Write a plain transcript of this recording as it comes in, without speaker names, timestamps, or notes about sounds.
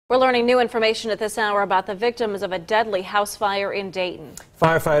We're learning new information at this hour about the victims of a deadly house fire in Dayton.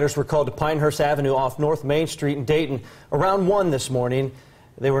 Firefighters were called to Pinehurst Avenue off North Main Street in Dayton around 1 this morning.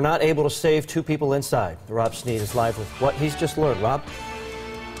 They were not able to save 2 people inside. Rob Sneed is live with what he's just learned. Rob?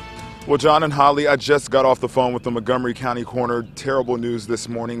 Well, John and Holly, I just got off the phone with the Montgomery County coroner. Terrible news this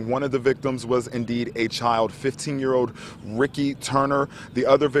morning. One of the victims was indeed a child, 15-year-old Ricky Turner. The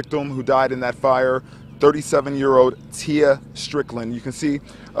other victim who died in that fire, 37-year-old Tia Strickland. You can see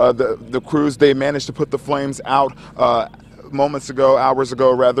the crews, they managed to put the flames out hours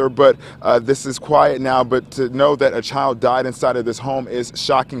ago rather, but this is quiet now. But to know that a child died inside of this home is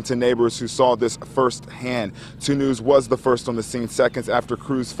shocking to neighbors who saw this firsthand. 2 News was the first on the scene seconds after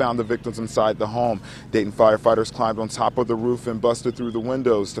crews found the victims inside the home. Dayton firefighters climbed on top of the roof and busted through the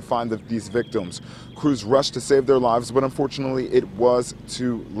windows to find these victims. Crews rushed to save their lives, but unfortunately it was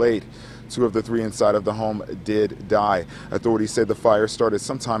too late. 2 of the 3 inside of the home did die. Authorities say the fire started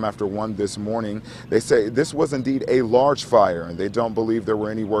sometime after 1 this morning. They say this was indeed a large fire, and they don't believe there were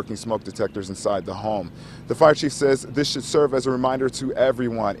any working smoke detectors inside the home. The fire chief says this should serve as a reminder to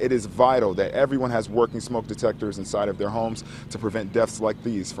everyone. It is vital that everyone has working smoke detectors inside of their homes to prevent deaths like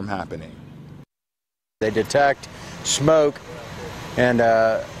these from happening. They detect smoke and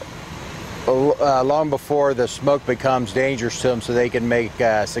long before the smoke becomes dangerous to them, so they can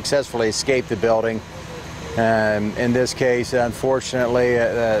successfully escape the building. In this case, unfortunately,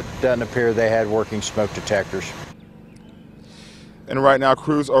 it doesn't appear they had working smoke detectors. And right now,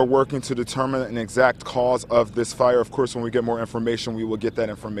 crews are working to determine an exact cause of this fire. Of course, when we get more information, we will get that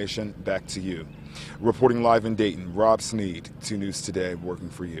information back to you. Reporting live in Dayton, Rob Sneed, 2 News Today, working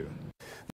for you.